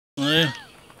Well,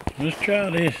 let's try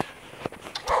this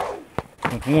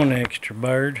with one extra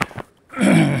bird.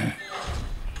 I'm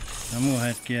gonna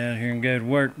have to get out of here and go to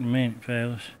work in a minute,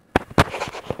 fellas.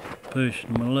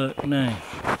 Pushing my luck now.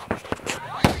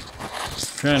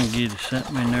 Trying to get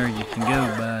something in there you can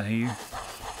go by here.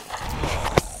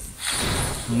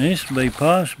 And this will be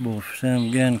possible if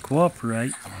some gun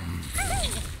cooperate.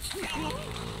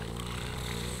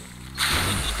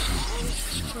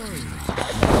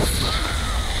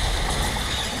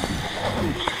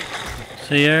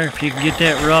 See there, if you can get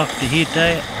that rock to hit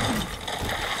that.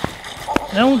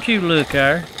 Don't you look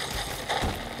there.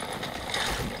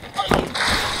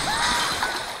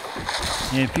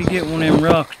 Yeah, if you get one of them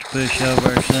rocks to push over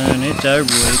there, son, it's over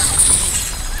with.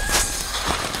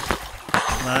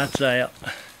 Lights out.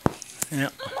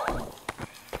 Yep.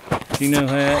 You know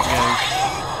how that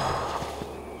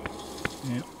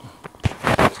goes. Yep.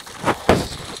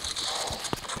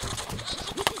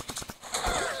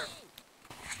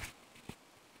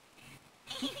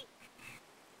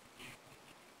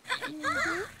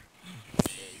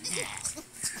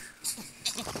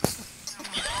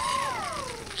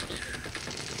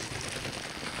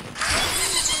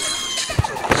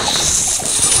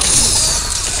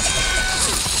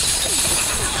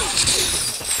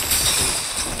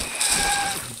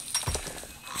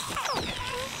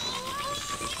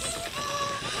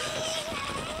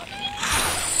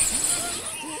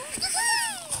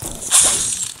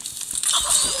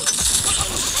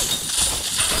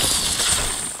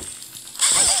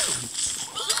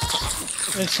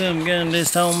 That's some gun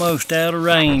that's almost out of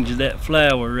range of that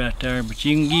flower right there, but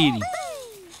you can get him.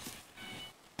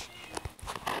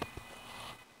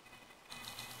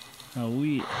 Oh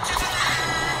yeah.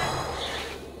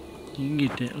 You can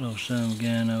get that little some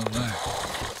gun over there.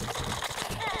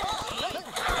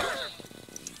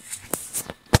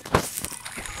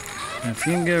 Now if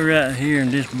you can go right here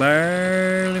and just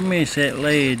barely miss that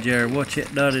ledge there, watch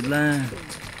that dotted line.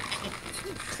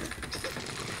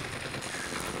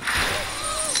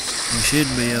 You should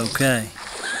be okay.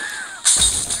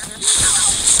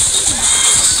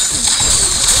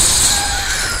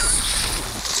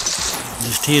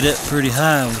 Just hit up pretty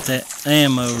high with that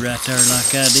ammo right there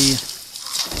like I did.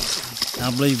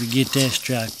 I believe you get that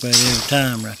strike about every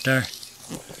time right there.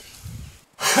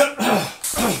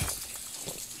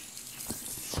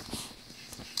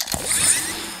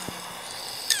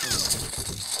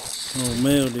 Old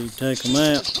Melody, take them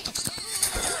out.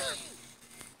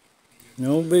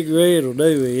 No big red will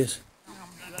do this.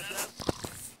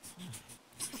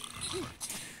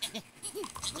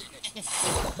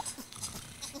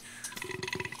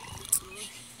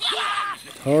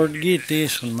 It's hard to get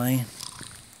this one, man.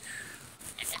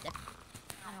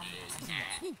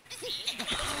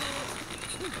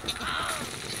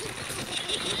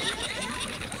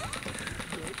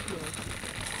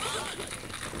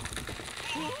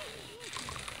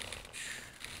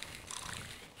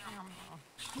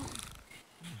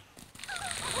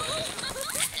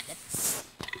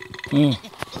 Well,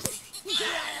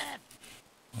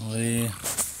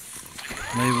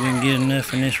 maybe we can get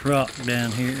enough in this rock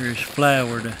down here, this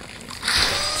flower, to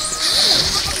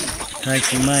take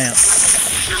him out.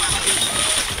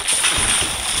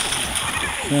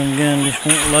 Some gun just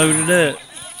won't load it up.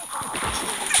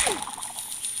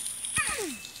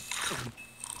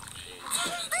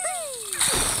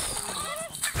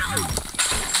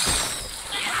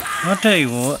 I'll tell you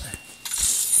what.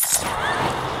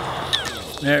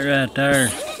 That right there,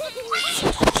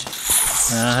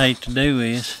 I hate to do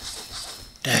this.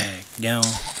 Daggone.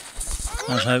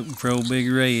 I was hoping for old Big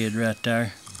Red right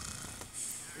there.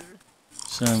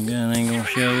 Some gun ain't gonna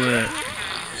show up.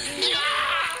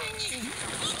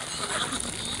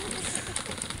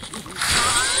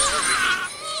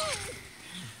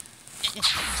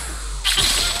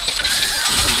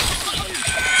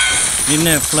 Get in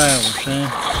that flower,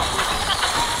 son.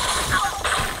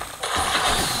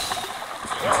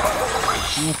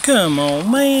 Well, come on,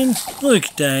 man. Look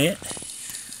at that.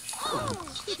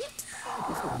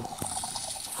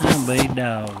 I'll be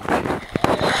dog.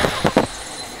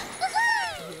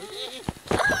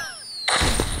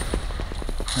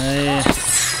 Yeah.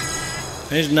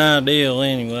 It's not ideal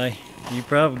anyway. You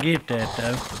probably get that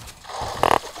though.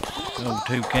 Old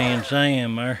Toucan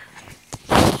Sam there.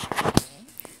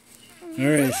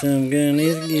 Alright, some gun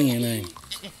is again, ain't it?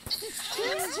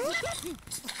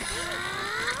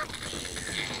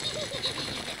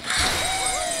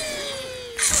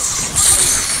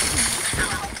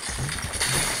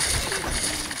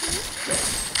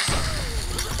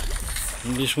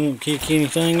 You just won't kick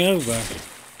anything over.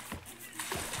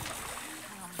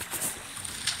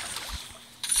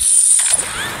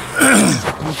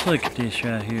 Let's look at this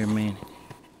right here a minute.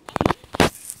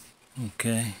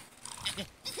 Okay.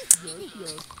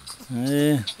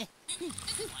 Yeah.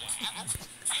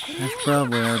 That's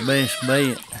probably our best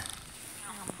bet.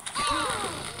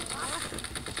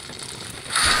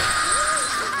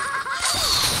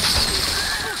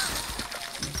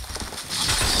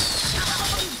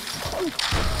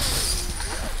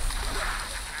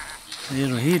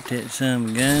 It'll hit that son of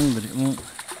a gun, but it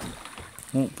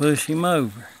won't push him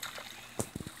over.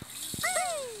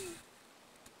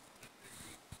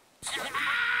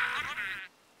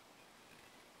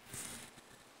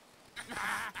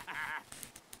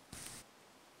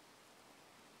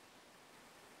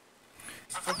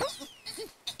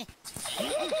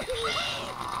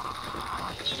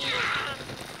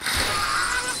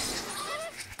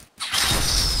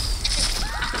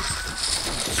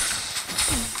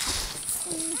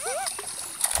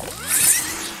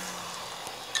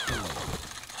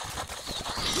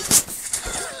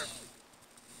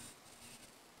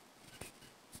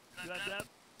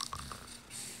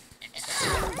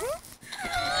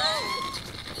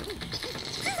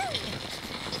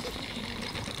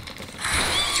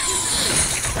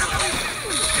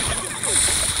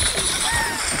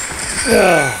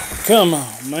 Oh, come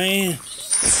on, man.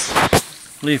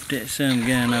 Lift that son of a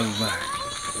gun over there.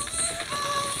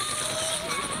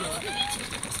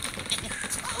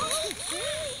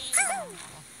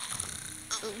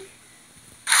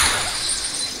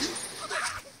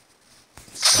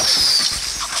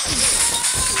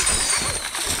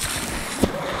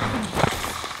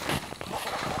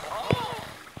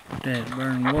 That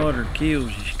burning water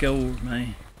kills your scores,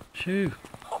 man. Shoo.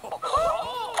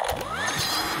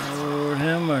 Lord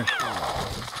have mercy.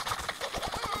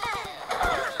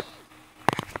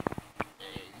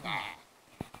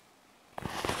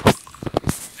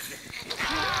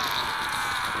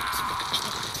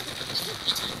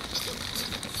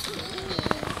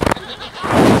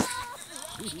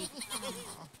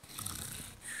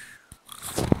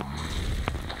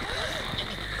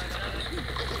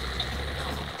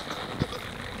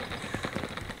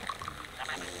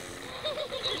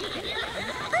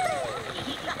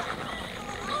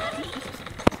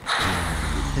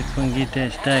 If we can get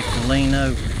that stack to lean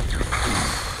over.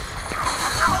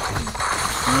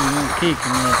 I'm gonna kick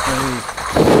him up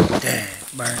there. Dad,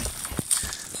 burn.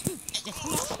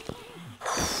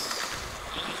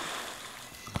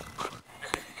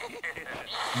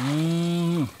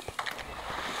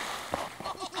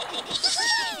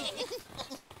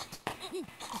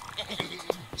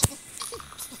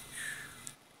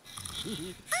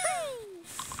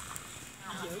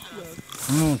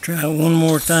 I'm gonna try one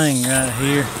more thing right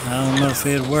here. I don't know if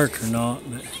it'll work or not,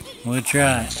 but we'll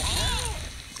try it.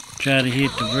 Try to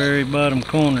hit the very bottom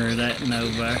corner of that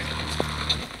nose there.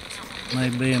 May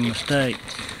be a mistake.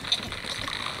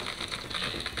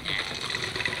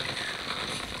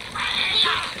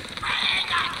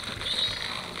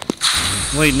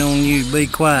 Waiting on you to be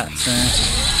quiet, son.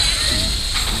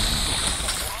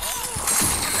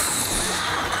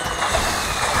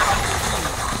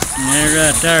 There,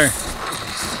 right there.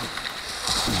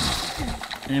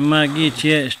 It might get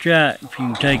you that strike if you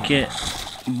can take that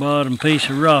bottom piece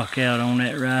of rock out on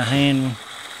that right hand one.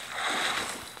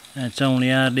 That's the only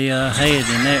idea I had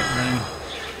in that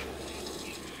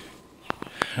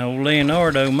room. Old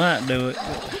Leonardo might do it,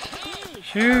 but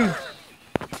sure.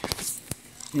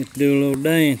 You have to do a little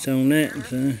dance on that,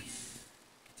 son.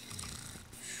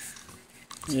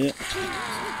 Yep.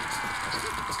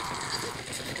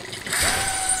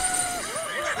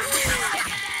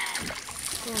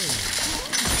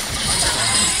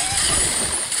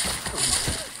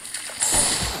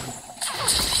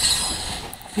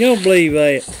 You don't believe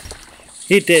that.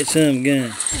 Hit that son of a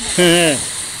gun.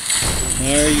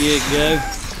 There you go.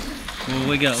 Well,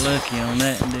 we got lucky on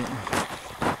that, didn't we?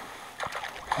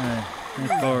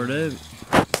 That's part of it.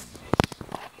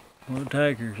 We'll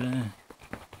take her, son.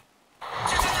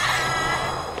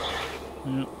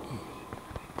 Yep.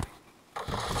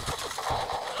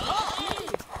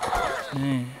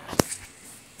 Yeah.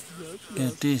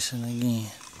 Got this one again.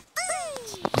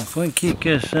 If we can kick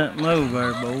us something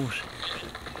over, boys,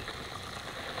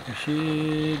 it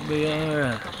should be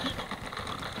alright.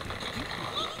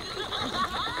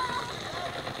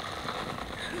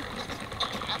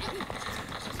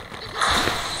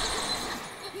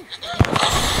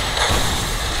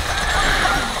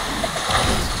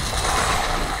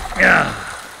 Yeah.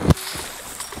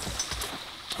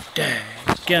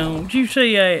 Daggone, did you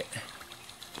see that?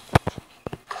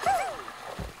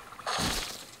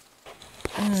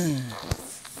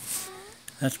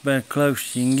 That's about close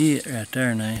as you can get right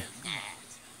there now.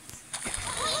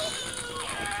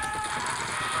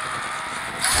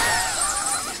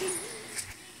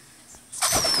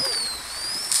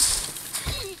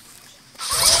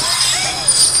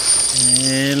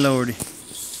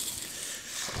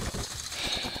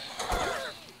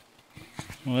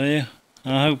 Well,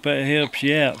 I hope that helps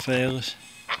you out, fellas.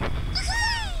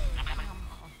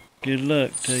 Good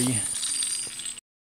luck to you.